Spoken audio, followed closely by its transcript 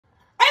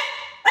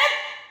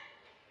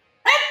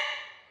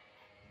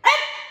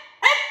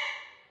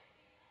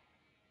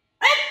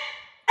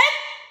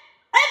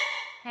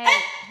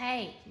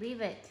Hey,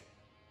 leave it.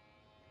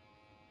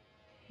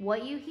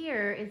 What you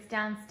hear is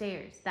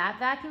downstairs. That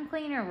vacuum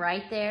cleaner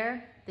right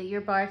there that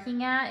you're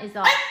barking at is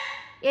off.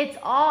 It's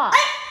off.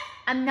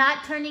 I'm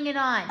not turning it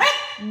on.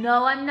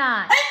 No, I'm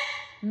not.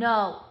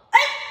 No.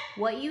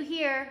 What you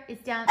hear is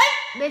down.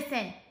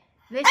 Listen.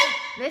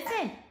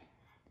 Listen.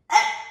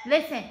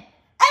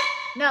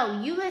 No,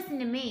 you listen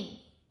to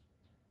me.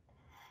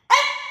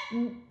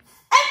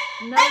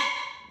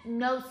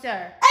 No,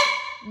 sir.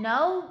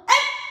 No.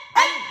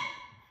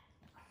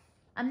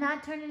 I'm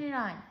not turning it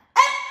on.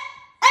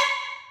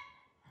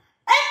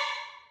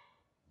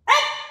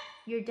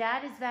 Your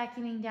dad is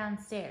vacuuming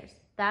downstairs.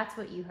 That's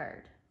what you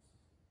heard.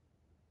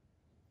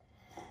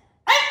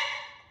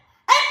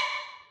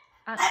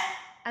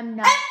 I'm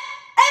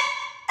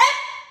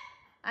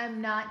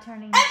not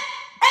turning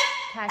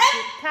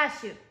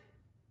Cashew.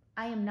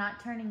 I am not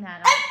turning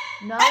that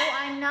on. No,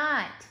 I'm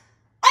not.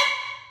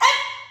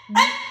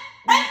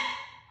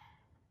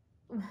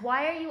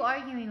 Why are you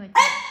arguing with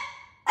me?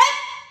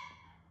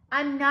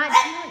 I'm not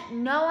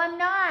doing. No, I'm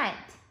not.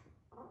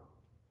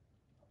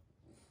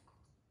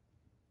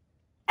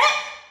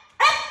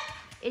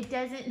 It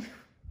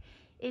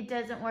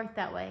doesn't work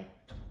that way.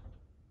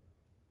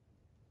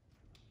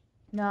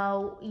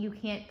 No, you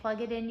can't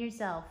plug it in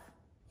yourself.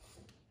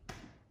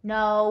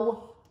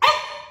 No.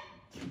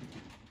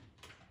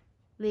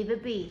 Leave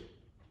it be.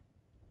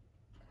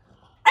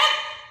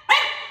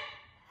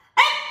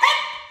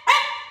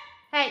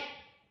 Hey.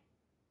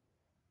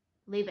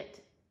 Leave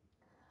it.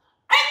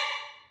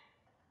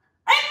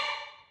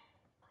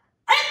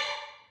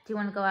 Do you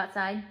want to go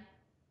outside?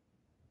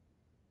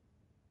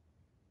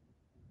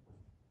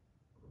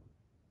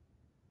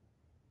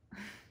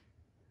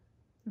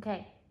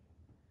 Okay.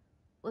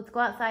 Let's go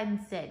outside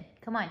instead.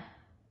 Come on.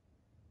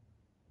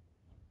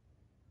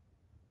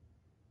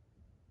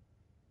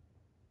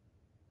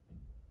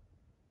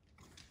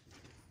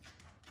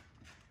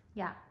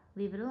 Yeah,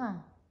 leave it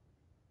alone.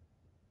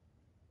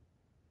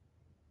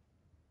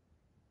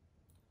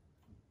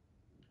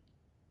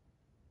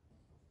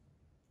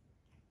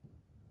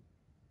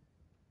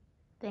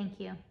 Thank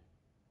you.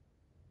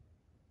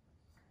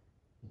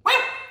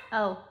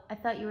 Oh, I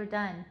thought you were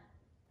done.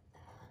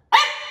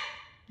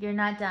 You're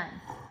not done.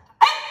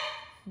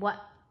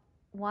 What?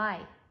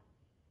 Why?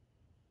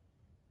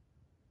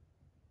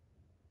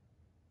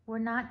 We're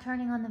not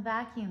turning on the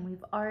vacuum.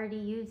 We've already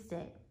used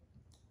it.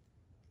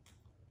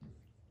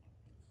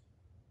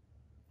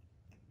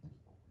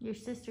 Your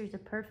sister's a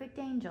perfect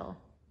angel.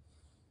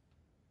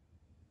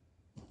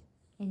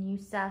 And you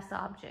sass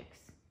objects.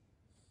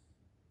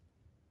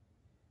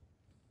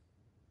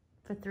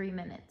 For 3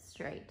 minutes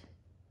straight.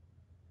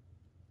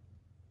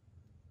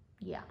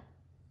 Yeah.